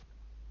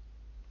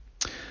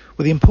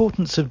Well, the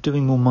importance of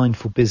doing more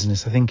mindful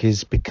business, I think,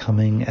 is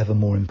becoming ever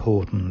more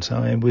important.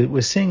 I mean,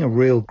 we're seeing a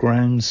real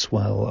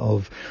groundswell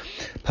of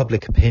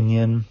public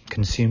opinion,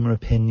 consumer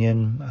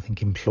opinion, I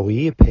think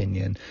employee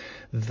opinion,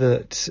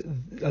 that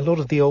a lot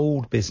of the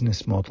old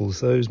business models,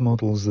 those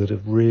models that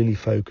have really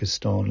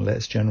focused on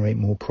let's generate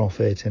more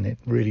profit and it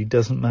really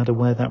doesn't matter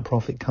where that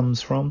profit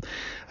comes from,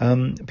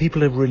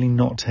 people are really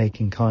not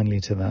taking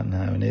kindly to that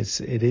now. And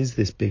it is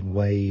this big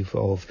wave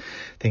of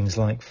things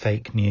like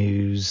fake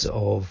news,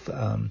 of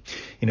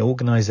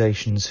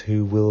organisations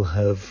who will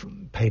have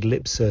paid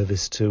lip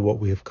service to what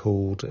we have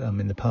called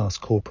in the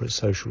past corporate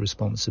social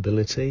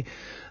responsibility,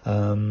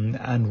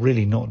 and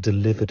really not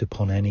delivered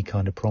upon any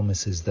kind of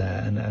promises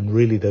there. And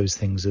really those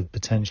things have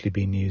potentially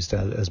been used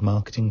as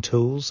marketing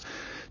tools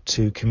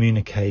to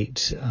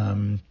communicate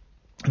an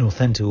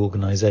authentic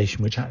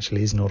organisation which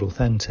actually is not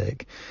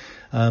authentic.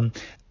 And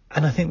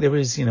I think there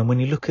is, when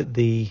you look at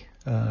the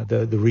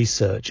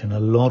research, and a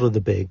lot of the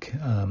big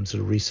sort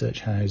of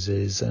research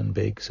houses and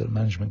big sort of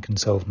management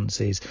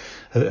consultancies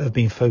have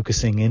been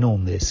focusing in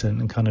on this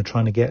and kind of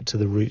trying to get to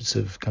the roots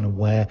of kind of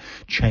where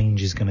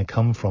change is going to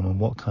come from and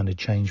what kind of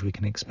change we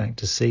can expect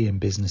to see in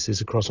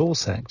businesses across all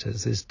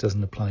sectors. This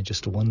doesn't apply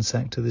just to one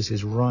sector. This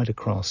is right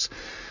across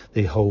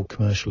the whole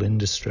commercial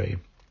industry.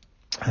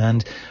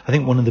 And I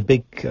think one of the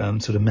big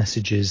sort of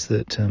messages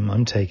that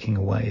I'm taking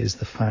away is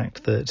the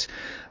fact that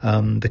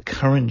the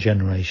current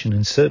generation,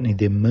 and certainly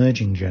the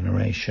emerging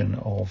generation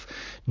of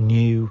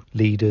new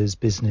leaders,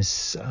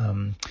 business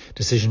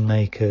decision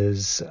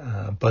makers,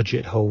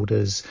 budget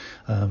holders,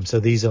 so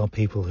these are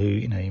people who,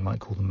 you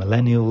might call them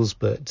millennials,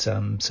 but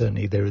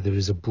certainly there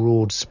is a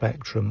broad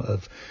spectrum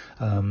of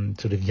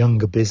sort of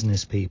younger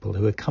business people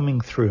who are coming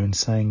through and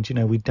saying,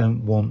 we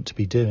don't want to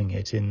be doing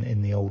it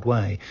in the old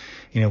way.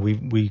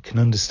 We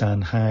can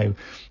understand how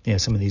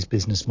some of these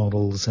business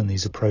models and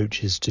these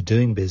approaches to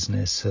doing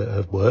business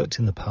have worked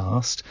in the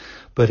past,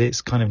 but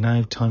it's kind of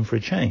now time for a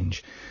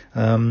change.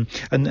 And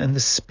the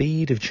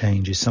speed of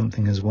change is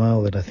something as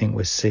well that I think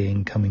we're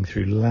seeing coming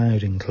through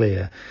loud and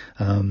clear.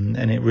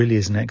 And it really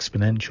is an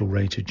exponential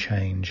rate of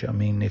change. I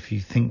mean, if you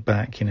think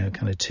back,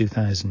 kind of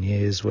 2,000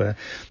 years where,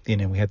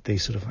 we had the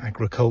sort of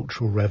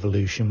agricultural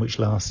revolution, which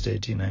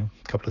lasted, a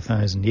couple of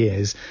thousand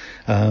years.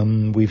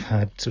 We've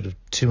had sort of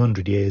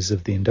 200 years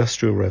of the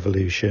Industrial Revolution.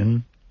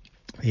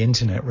 The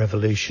internet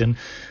revolution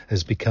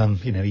has become,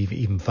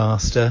 even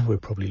faster. We're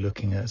probably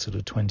looking at sort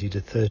of 20 to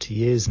 30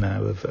 years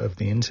now of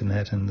the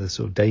internet and the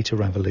sort of data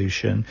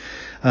revolution.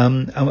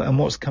 And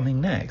what's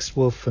coming next?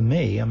 Well, for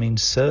me,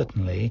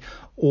 certainly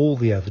all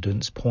the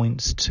evidence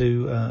points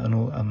to,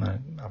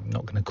 I'm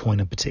not going to coin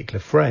a particular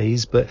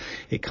phrase, but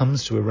it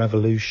comes to a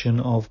revolution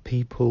of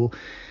people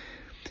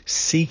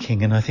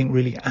seeking, and I think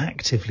really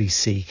actively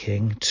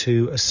seeking,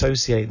 to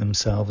associate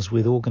themselves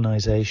with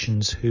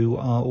organisations who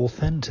are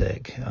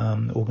authentic,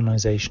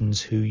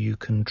 organisations who you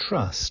can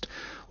trust,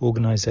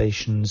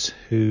 organisations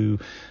who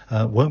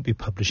won't be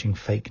publishing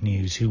fake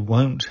news, who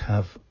won't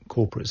have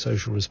corporate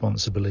social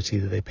responsibility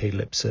that they pay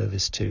lip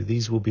service to.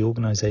 These will be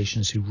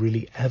organisations who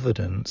really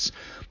evidence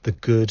the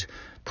good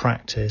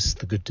practice,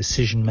 the good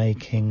decision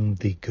making,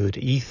 the good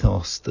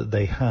ethos that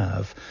they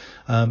have,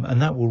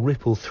 and that will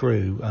ripple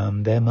through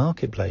their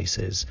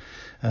marketplaces.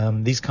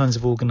 These kinds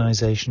of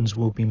organisations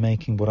will be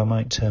making what I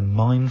might term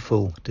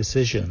mindful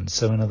decisions.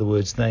 So in other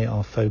words, they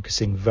are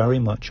focusing very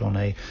much on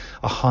a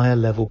higher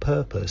level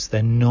purpose.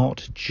 They're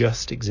not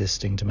just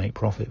existing to make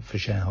profit for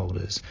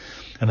shareholders.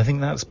 And I think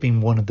that's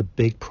been one of the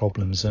big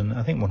problems, and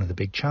I think one of the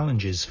big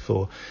challenges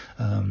for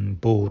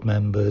board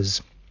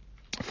members,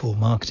 for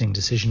marketing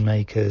decision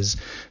makers,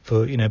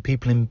 for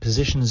people in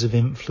positions of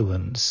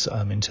influence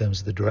in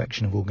terms of the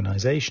direction of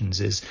organisations,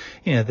 is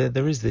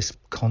there is this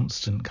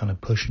constant kind of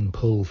push and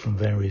pull from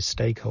various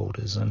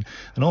stakeholders, and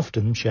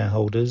often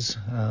shareholders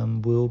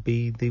will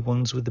be the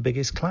ones with the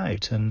biggest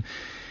clout. And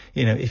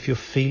if you're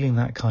feeling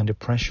that kind of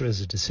pressure as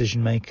a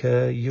decision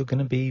maker, you're going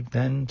to be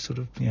then sort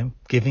of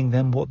giving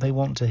them what they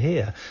want to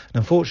hear. And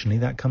unfortunately,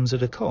 that comes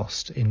at a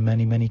cost in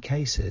many, many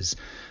cases.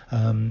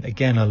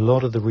 Again, a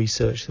lot of the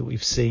research that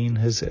we've seen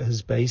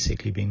has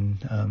basically been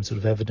sort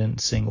of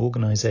evidencing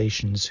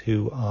organisations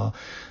who are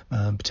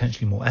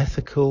potentially more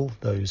ethical,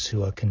 those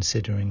who are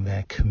considering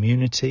their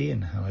community,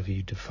 and however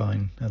you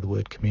define the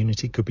word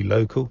community, could be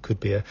local,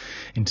 could be an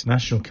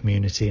international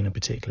community in a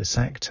particular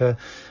sector.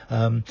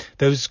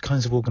 Those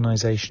kinds of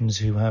organisations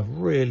who have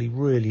really,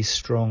 really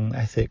strong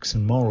ethics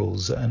and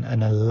morals,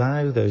 and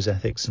allow those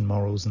ethics and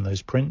morals and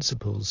those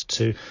principles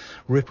to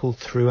ripple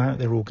throughout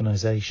their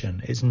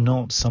organisation. It's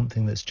not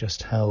something that's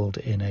just held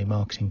in a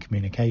marketing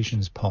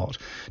communications pot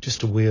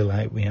just to wheel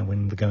out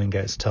when the going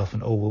gets tough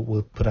and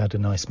we'll put out a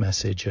nice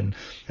message and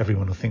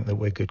everyone will think that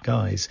we're good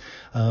guys.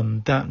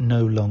 That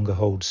no longer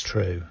holds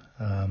true.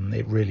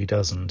 It really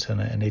doesn't.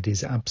 And it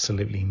is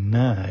absolutely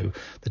now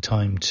the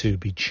time to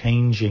be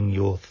changing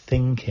your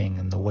thinking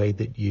and the way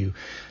that you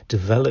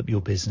develop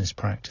your business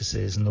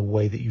practices and the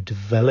way that you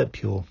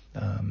develop your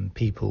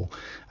people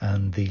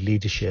and the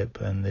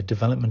leadership and the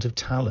development of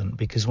talent.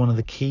 Because one of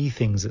the key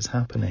things that's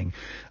happening,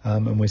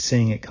 and we're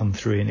seeing it come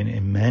through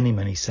in many,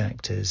 many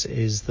sectors,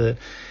 is that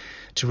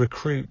to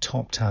recruit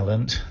top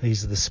talent,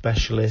 these are the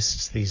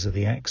specialists, these are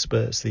the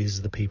experts, these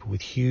are the people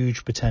with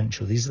huge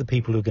potential, these are the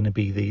people who are going to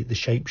be the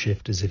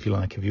shapeshifters, if you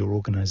like, of your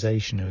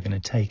organisation, who are going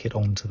to take it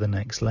on to the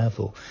next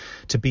level.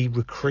 To be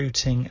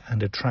recruiting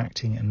and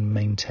attracting and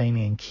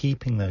maintaining and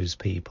keeping those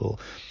people,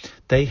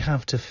 they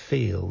have to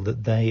feel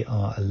that they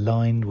are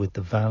aligned with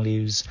the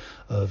values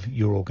of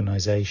your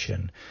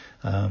organisation.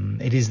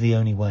 It is the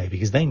only way,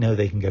 because they know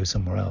they can go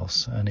somewhere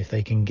else, and if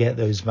they can get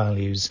those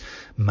values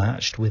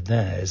matched with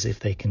theirs, if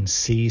they can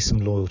see some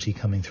loyalty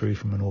coming through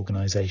from an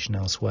organisation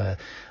elsewhere,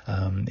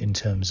 in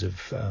terms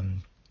of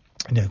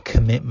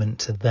commitment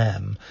to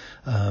them,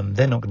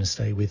 they're not going to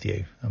stay with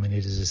you. I mean,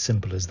 it is as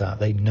simple as that.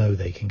 They know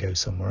they can go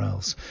somewhere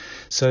else.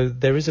 So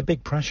there is a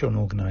big pressure on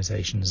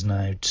organisations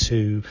now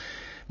to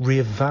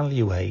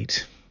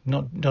reevaluate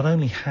not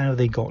only how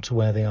they got to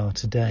where they are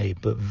today,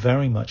 but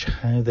very much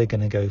how they're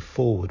going to go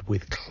forward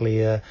with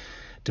clear,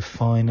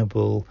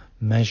 definable,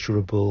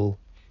 measurable,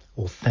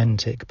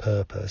 authentic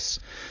purpose.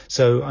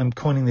 So I'm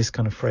coining this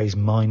kind of phrase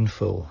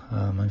mindful.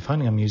 I'm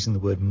finding I'm using the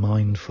word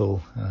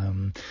mindful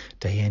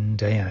day in,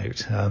 day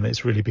out.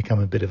 It's really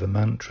become a bit of a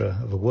mantra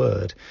of a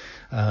word.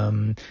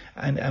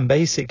 And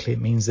basically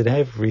it means that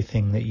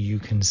everything that you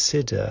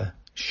consider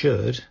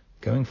should,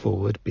 going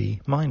forward, be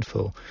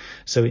mindful.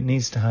 So it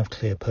needs to have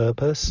clear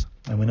purpose.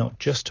 And we're not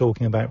just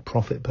talking about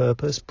profit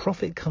purpose.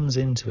 Profit comes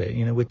into it.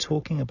 We're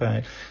talking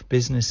about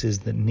businesses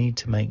that need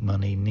to make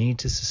money, need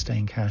to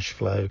sustain cash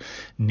flow,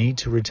 need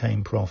to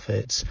retain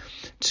profits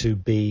to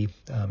be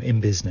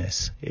in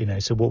business.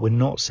 So what we're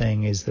not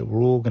saying is that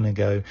we're all going to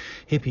go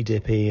hippy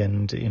dippy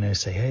and,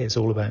 say, hey, it's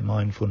all about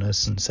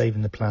mindfulness and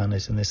saving the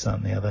planet and this, that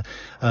and the other.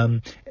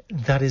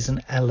 That is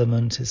an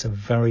element. It's a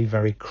very,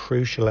 very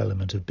crucial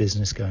element of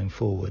business going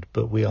forward.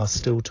 But we are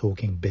still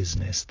talking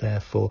business.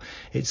 Therefore,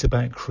 it's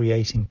about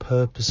creating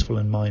purposeful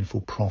and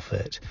mindful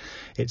profit.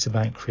 It's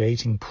about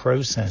creating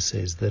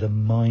processes that are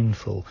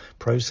mindful,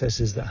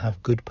 processes that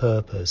have good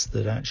purpose,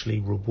 that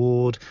actually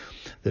reward,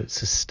 that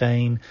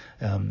sustain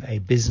a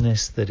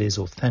business that is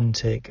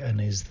authentic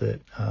and is that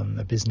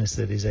a business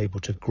that is able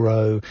to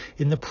grow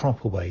in the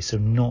proper way. So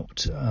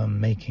not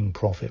making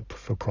profit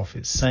for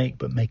profit's sake,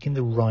 but making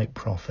the right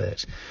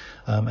profit.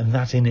 And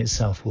that in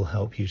itself will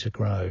help you to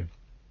grow.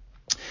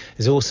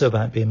 It's also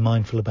about being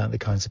mindful about the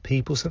kinds of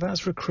people. So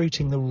that's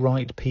recruiting the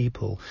right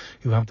people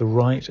who have the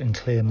right and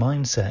clear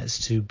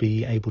mindsets to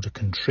be able to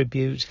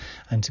contribute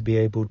and to be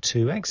able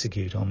to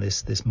execute on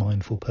this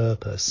mindful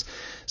purpose.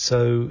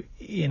 So,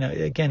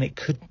 again, it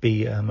could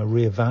be a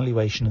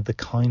reevaluation of the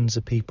kinds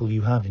of people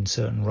you have in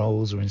certain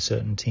roles or in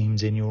certain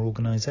teams in your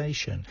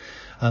organisation.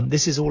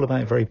 This is all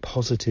about very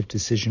positive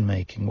decision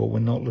making. What we're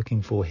not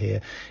looking for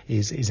here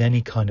is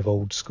any kind of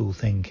old school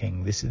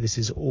thinking. This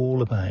is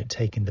all about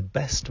taking the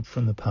best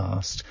from the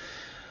past,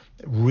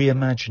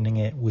 reimagining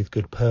it with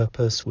good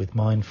purpose, with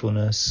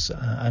mindfulness,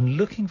 and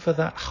looking for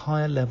that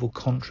higher level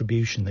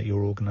contribution that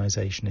your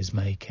organisation is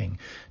making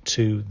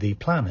to the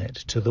planet,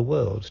 to the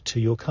world, to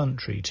your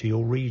country, to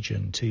your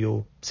region, to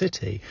your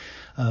city.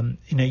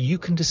 You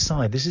can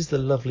decide. This is the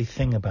lovely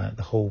thing about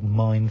the whole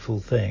mindful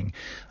thing.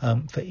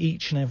 For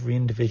each and every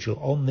individual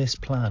on this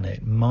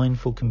planet,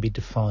 mindful can be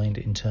defined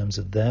in terms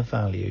of their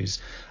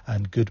values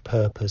and good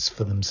purpose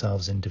for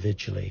themselves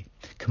individually.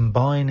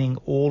 Combining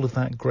all of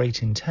that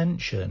great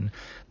intention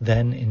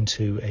then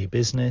into a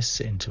business,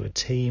 into a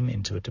team,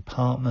 into a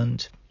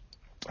department,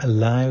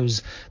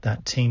 allows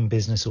that team,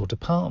 business or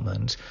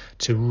department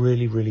to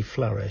really, really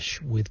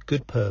flourish with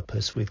good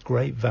purpose, with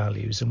great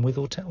values and with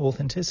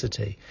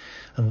authenticity.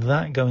 And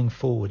that going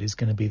forward is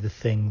going to be the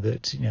thing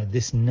that,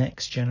 this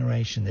next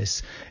generation,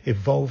 this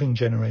evolving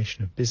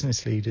generation of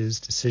business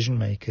leaders, decision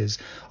makers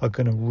are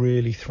going to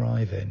really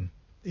thrive in.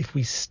 If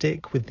we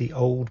stick with the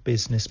old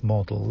business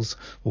models,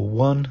 well,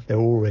 one, they're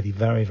already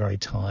very, very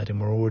tired and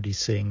we're already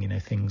seeing,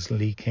 things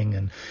leaking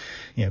and,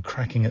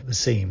 cracking at the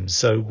seams.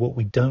 So what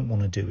we don't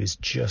want to do is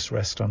just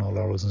rest on our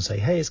laurels and say,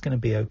 hey, it's going to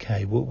be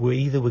okay.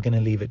 We're going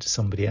to leave it to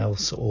somebody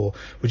else, or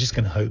we're just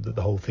going to hope that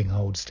the whole thing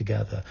holds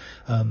together.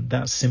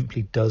 That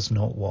simply does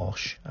not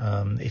wash.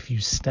 If you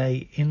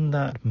stay in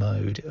that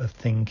mode of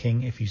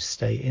thinking, if you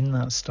stay in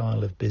that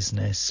style of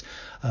business,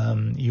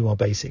 you are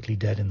basically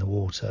dead in the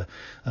water,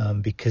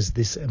 because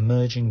this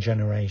emerging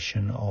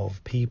generation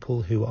of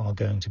people who are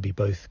going to be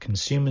both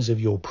consumers of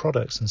your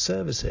products and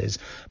services,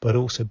 but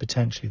also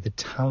potentially the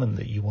talent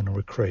that you want to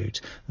recruit,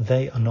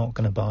 they are not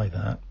going to buy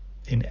that.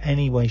 in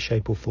any way,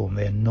 shape or form.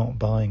 They are not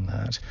buying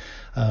that.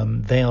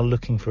 They are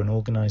looking for an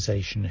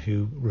organisation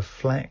who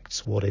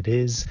reflects what it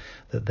is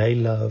that they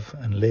love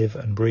and live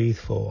and breathe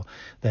for.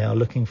 They are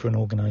looking for an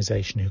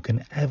organisation who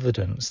can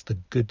evidence the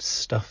good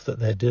stuff that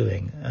they're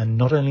doing, and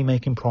not only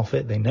making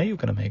profit. They know you're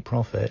going to make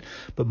profit,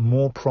 but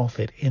more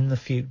profit in the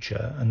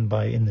future. And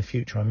by in the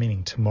future, I'm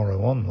meaning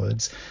tomorrow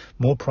onwards.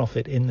 More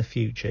profit in the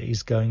future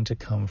is going to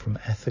come from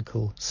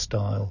ethical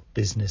style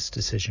business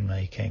decision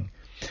making.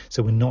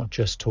 So we're not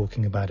just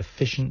talking about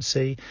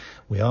efficiency,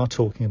 we are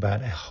talking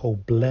about a whole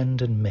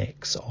blend and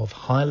mix of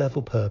high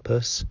level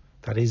purpose,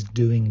 that is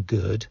doing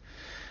good,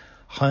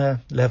 higher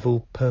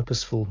level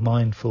purposeful,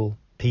 mindful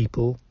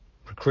people,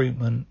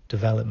 recruitment,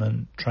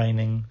 development,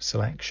 training,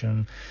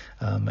 selection,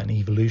 and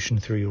evolution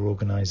through your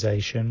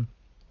organisation.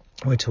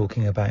 We're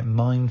talking about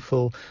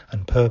mindful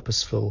and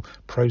purposeful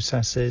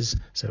processes,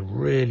 so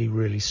really,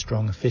 really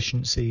strong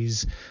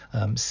efficiencies,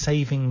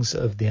 savings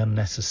of the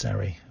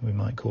unnecessary, we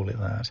might call it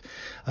that.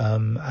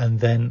 And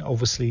then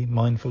obviously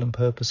mindful and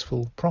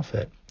purposeful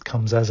profit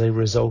comes as a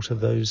result of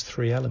those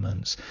three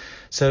elements.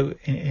 So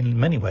in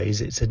many ways,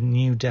 it's a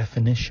new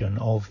definition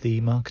of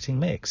the marketing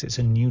mix. It's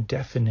a new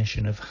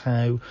definition of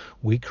how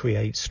we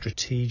create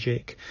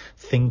strategic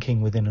thinking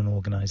within an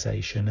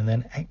organization and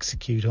then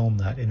execute on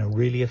that in a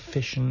really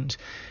efficient,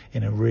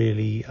 in a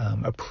really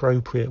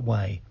appropriate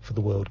way for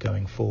the world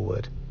going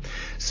forward.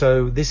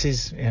 So this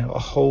is a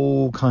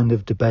whole kind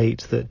of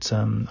debate that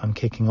I'm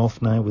kicking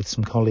off now with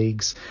some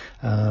colleagues,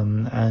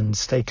 and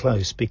stay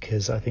close,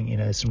 because I think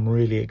there's some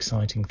really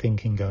exciting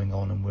thinking going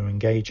on, and we're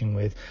engaging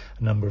with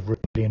a number of really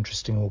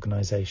interesting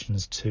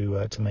organisations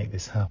to make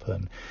this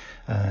happen.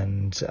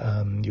 And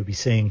you'll be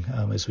seeing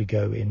as we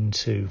go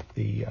into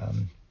the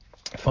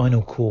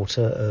final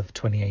quarter of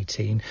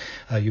 2018,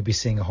 you'll be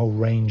seeing a whole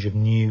range of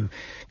new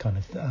kind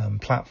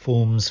of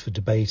platforms for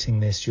debating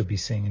this. You'll be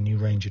seeing a new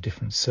range of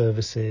different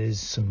services,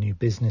 some new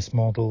business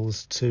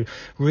models to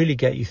really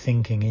get you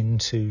thinking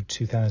into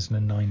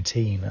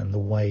 2019 and the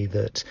way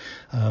that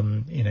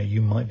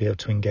you might be able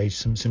to engage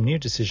some new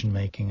decision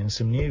making and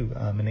some new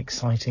and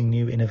exciting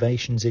new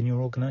innovations in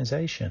your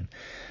organisation.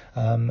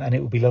 And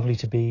it would be lovely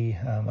to be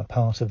a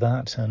part of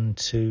that and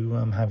to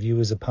have you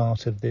as a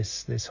part of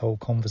this whole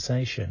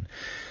conversation.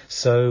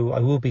 So I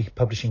will be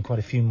publishing quite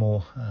a few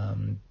more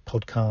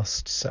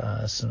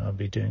podcasts. So I'll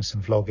be doing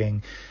some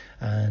vlogging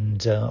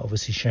and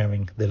obviously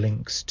sharing the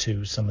links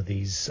to some of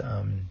these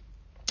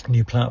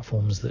new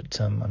platforms that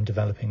I'm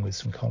developing with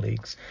some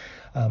colleagues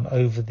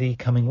over the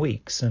coming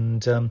weeks.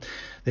 And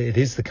it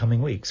is the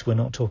coming weeks. We're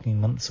not talking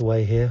months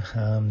away here.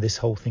 This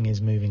whole thing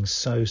is moving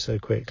so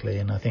quickly,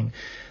 and I think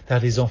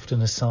that is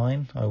often a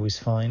sign, I always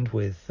find,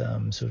 with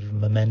sort of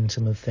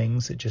momentum of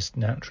things that just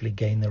naturally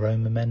gain their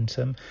own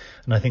momentum.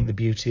 And I think the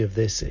beauty of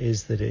this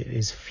is that it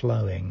is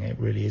flowing. It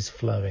really is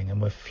flowing, and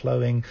we're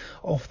flowing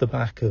off the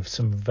back of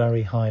some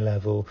very high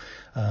level,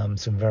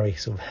 some very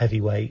sort of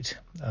heavyweight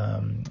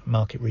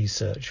market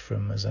research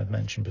from, as I've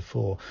mentioned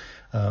before,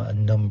 a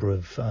number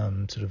of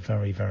sort of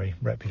very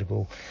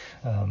reputable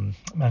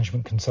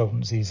management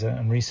consultancies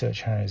and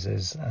research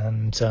houses,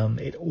 and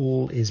it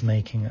all is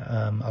making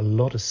a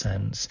lot of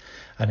sense,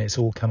 and it's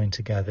all coming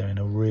together in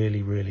a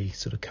really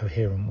sort of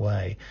coherent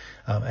way,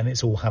 and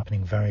it's all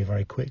happening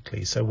very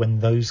quickly. So when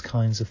those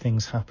kinds of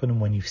things happen,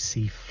 and when you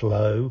see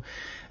flow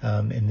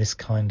in this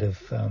kind of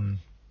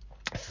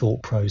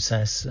thought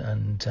process,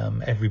 and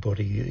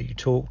everybody that you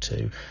talk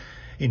to,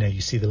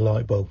 you see the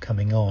light bulb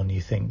coming on, you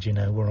think,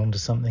 we're onto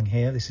something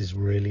here. This is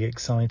really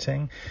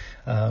exciting.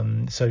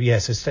 So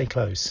stay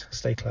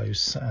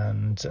close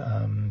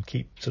and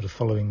keep sort of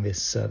following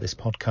this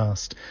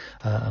podcast,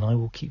 and I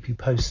will keep you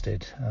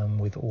posted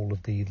with all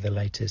of the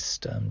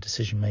latest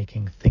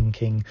decision-making,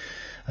 thinking,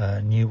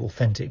 new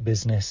authentic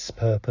business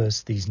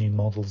purpose, these new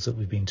models that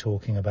we've been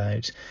talking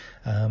about,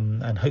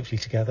 and hopefully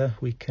together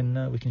we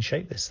can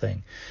shape this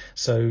thing.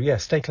 So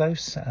stay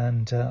close,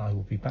 and I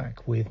will be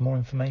back with more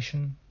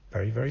information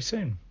very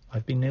soon.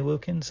 I've been Neil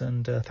Wilkins,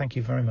 and thank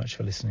you very much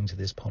for listening to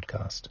this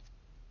podcast.